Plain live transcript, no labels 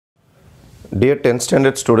Dear 10th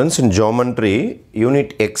standard students, in geometry,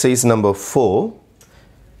 unit exercise number 4,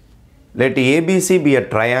 let ABC be a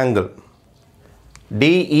triangle. D,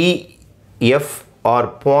 E, F are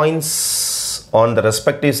points on the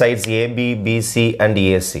respective sides AB, BC and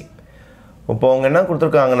AC. இப்போ அவங்க என்ன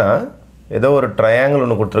கொடுத்துருக்காங்கன்னா ஏதோ ஒரு triangle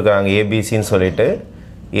ஒன்று கொடுத்துருக்காங்க ஏபிசின்னு சொல்லிட்டு.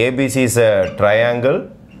 ABC is a triangle.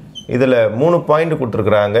 இதில் 3 பாயிண்ட்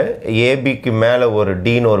கொடுத்துருக்குறாங்க. ஏபிக்கு மேலே ஒரு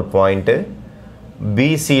டின்னு ஒரு பாயிண்ட்டு,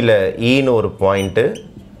 பிசியில் ஈன்னு ஒரு பாயிண்ட்டு,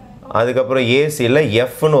 அதுக்கப்புறம் ஏசியில்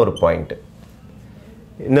எஃப்னு ஒரு பாயிண்ட்டு.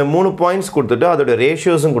 இந்த 3 பாயிண்ட்ஸ் கொடுத்துட்டு அதோட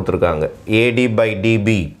ரேஷியோஸும் கொடுத்துருக்காங்க. ஏடி பை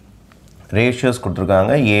டிபி ரேஷியோஸ்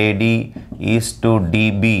கொடுத்துருக்காங்க. ஏடி is to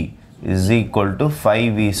DP is equal to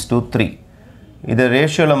 5:3. இதை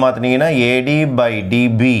ரேஷியோவில் மாற்றினீங்கன்னா ஏடி by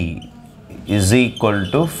DP is equal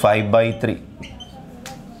to 5/3.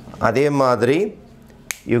 அதே மாதிரி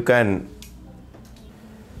யூ கேன்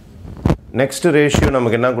நெக்ஸ்ட் ரேஷியோ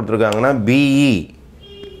நமக்கு என்ன கொடுத்துருக்காங்கன்னா பிஇ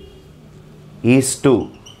ஈஸ் டு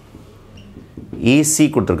இசி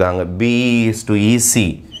கொடுத்துருக்காங்க. BE is to EC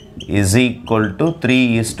is equal to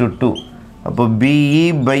 3:2. அப்போ பிஇ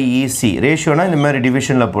பை இசி ரேஷியோனா இந்த மாதிரி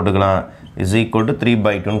டிவிஷனில் போட்டுக்கலாம். இஸ் ஈக்குவல் டு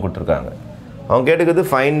 3/2ன்னு கொடுத்துருக்காங்க. அவங்க கேட்டுக்கிறது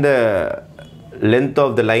find the length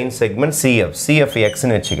of the line segment CF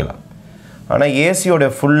எக்ஸ்ன்னு வச்சுக்கலாம். ஆனால் ஏசியோடைய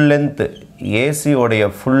ஃபுல்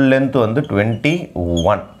லென்த் வந்து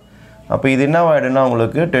 21. அப்போ இது என்ன ஆகிடும்னா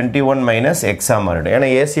உங்களுக்கு 21 மைனஸ் எக்ஸாக மாறிடும். ஏன்னா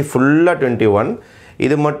ஏசி ஃபுல்லாக 21,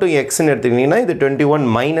 இது மட்டும் எக்ஸ்ன்னு எடுத்துக்கிட்டிங்கன்னா இது 21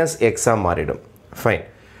 மைனஸ் எக்ஸாக மாறிடும். ஃபைன்.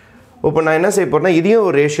 இப்போ நான் என்ன செய்ய போகிறேன்னா இதையும்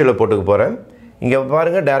ஒரு ரேஷியோவில் போட்டுக்க போகிறேன். இங்கே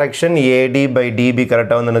பாருங்கள், டைரக்ஷன் ஏடி பை டிபி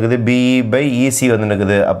கரெக்டாக வந்து நிற்குது, பிஇ பை இசி வந்து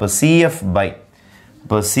நிற்குது. அப்போ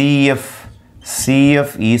CF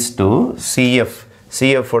is to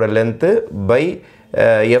சிஎஃபோட length by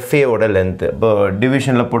எஃப்ஏவோட length. இப்போ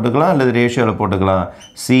டிவிஷனில் போட்டுக்கலாம் அல்லது ரேஷியோவில் போட்டுக்கலாம்.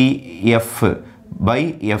 சிஎஃப் பை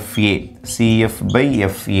எஃப்ஏ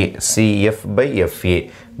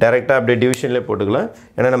டைரெக்டாக அப்படியே டிவிஷன்லேயே போட்டுக்கலாம்.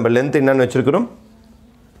 ஏன்னா நம்ம லென்த் என்னென்னு வச்சுருக்கிறோம்,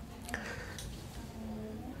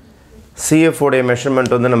 சிஎஃபோடைய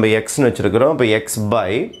மெஷர்மெண்ட் வந்து நம்ம எக்ஸ்ன்னு வச்சுருக்கிறோம். இப்போ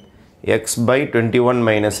எக்ஸ் பை 21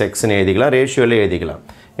 மைனஸ் எக்ஸ்ன்னு எழுதிக்கலாம். ரேஷியோவில் எழுதிக்கலாம்.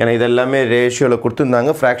 ஏன்னா இதெல்லாமே ரேஷியோவில்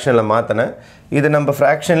கொடுத்துருந்தாங்க, ஃப்ராக்ஷனில் மாற்றினேன். இது நம்ம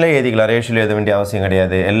ஃப்ராக்ஷனில் எழுதிக்கலாம், ரேஷியோவில் எழுத வேண்டிய அவசியம்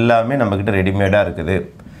கிடையாது. எல்லாமே நம்மக்கிட்ட ரெடிமேடாக இருக்குது.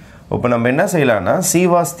 இப்போ நம்ம என்ன செய்யலாம்னா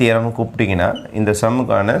சீவாஸ் தியரம் கூப்பிட்டிங்கன்னா இந்த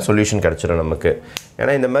சம்முக்கான சொல்யூஷன் கிடச்சிடும் நமக்கு.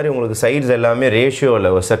 ஏன்னா இந்த மாதிரி உங்களுக்கு சைட்ஸ் எல்லாமே ரேஷியோவில்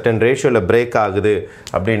ஒரு சர்டன் ரேஷியோவில் பிரேக் ஆகுது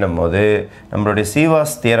அப்படின்னும் போது நம்மளுடைய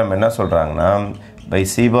சீவாஸ் தியரம் என்ன சொல்கிறாங்கன்னா, பை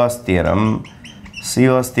சீவாஸ்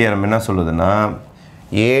தியரம் என்ன சொல்லுதுன்னா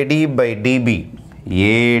AD by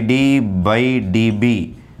DB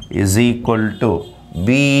is equal to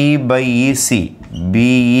BE by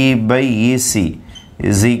EC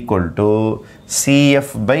is equal to CF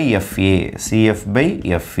by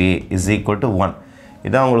FA is equal to 1.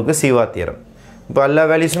 இதான் உங்களுக்கு சீவா தியரம். இப்போ எல்லா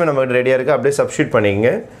வேல்யூஸுமே நமக்கு ரெடியாக இருக்குது. அப்படியே சப்ஸ்டியூட்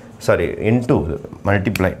பண்ணிக்கங்க. Sorry, into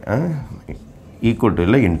multiply equal to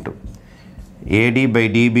இல்லை into AD by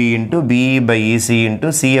DB into BE by EC into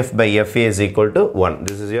CF by FA is equal to 1.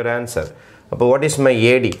 This is your answer. அப்போ what is my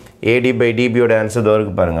AD? AD by DB ஓட answer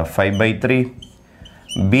தோருக்கு பாருங்கள் 5/3.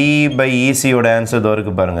 BE by EC ஓட answer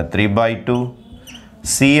தோருக்கு பாருங்கள் 3/2.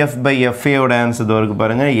 CF by FA ஓட answer தோருக்கு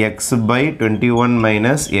பாருங்கள் x by 21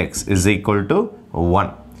 minus x is equal to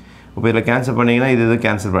 1. இப்போ இதில் cancel பண்ணிங்கன்னா இது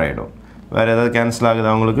கேன்சல் ஆகிடும். வேறு ஏதாவது கேன்சல் ஆகுது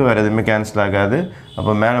அவங்களுக்கு? வேறு எதுவுமே கேன்சல் ஆகாது.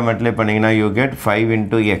 அப்போ மேலே மெட்லே பண்ணிங்கன்னா யூ கெட் 5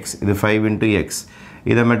 into x. இது 5 into x.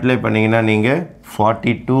 இதை மெட்லே பண்ணிங்கன்னா நீங்கள்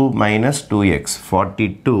 42 minus 2x.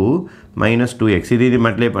 42 minus 2x. இது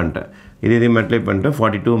மெட்லே பண்ணிட்டேன். இது மெட்லே பண்ணிட்டேன்.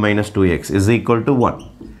 42 minus 2x is equal to 1.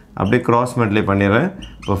 அப்படியே க்ராஸ் மெட்லே பண்ணிடுறேன்.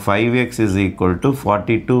 இப்போ 5x is equal to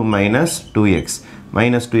 42 minus 2x.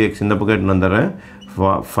 minus 2x இந்த பக்கம் எடுத்து வந்துடுறேன்.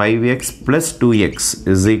 5x plus 2x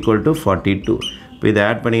is equal to 42. இப்போ இதை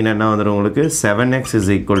ஆட் பண்ணிங்கன்னா என்ன வந்துடும் உங்களுக்கு 7x is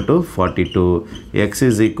equal to 42. x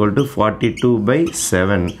is equal to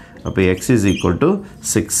 42/7. அப்போ x is equal to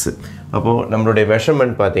 6. அப்போது நம்மளுடைய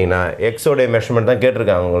மெஷர்மெண்ட் பார்த்தீங்கன்னா எக்ஸோடைய மெஷர்மெண்ட் தான்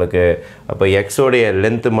கேட்டிருக்காங்க உங்களுக்கு. அப்போ எக்ஸோடைய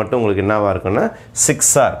லென்த்து மட்டும் உங்களுக்கு என்னவாக இருக்குன்னா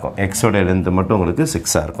 6ஆக இருக்கும். எக்ஸோடைய லென்த்து மட்டும் உங்களுக்கு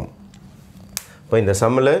 6ஆக இருக்கும். இப்போ இந்த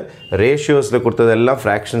சம்மில் ரேஷியோஸில் கொடுத்ததெல்லாம்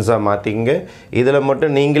ஃப்ராக்ஷன்ஸாக மாற்றிங்க. இதில்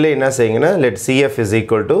மட்டும் நீங்களே என்ன செய்யுங்கன்னா let CF is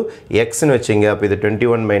equal to எக்ஸ்ன்னு வச்சிங்க. அப்போ இது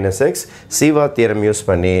 21 minus x. சீவா தியரம் யூஸ்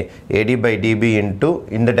பண்ணி AD by DB into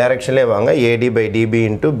இந்த டைரெக்ஷன்லேயே வாங்க. AD by DB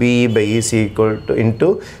into BE by EC equal to into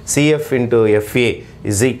CF into FA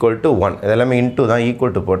is equal to 1. இதெல்லாமே இன்டூ தான்,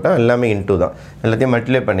 ஈக்குவல் டு போட்டால் எல்லாமே இன்டூ தான். எல்லாத்தையும்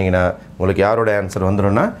மல்டிப்ளை பண்ணிங்கன்னா உங்களுக்கு யாரோட ஆன்சர்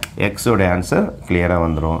வந்துடும்னா எக்ஸோட ஆன்சர் கிளியராக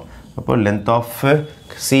வந்துடும். அப்போ length of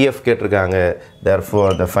CF கேட்டிருக்காங்க. Therefore,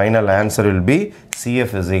 the final answer will be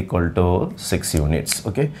CF is equal to 6 units.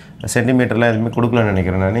 Okay. சென்டிமீட்டர்லாம் எதுவுமே கொடுக்கலன்னு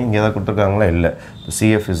நினைக்கிறேன் நான். இங்கே ஏதாவது கொடுத்துருக்காங்களா? இல்லை.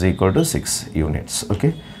 CF is equal to 6 units.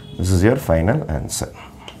 Okay. This is your final answer.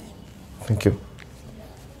 Thank you.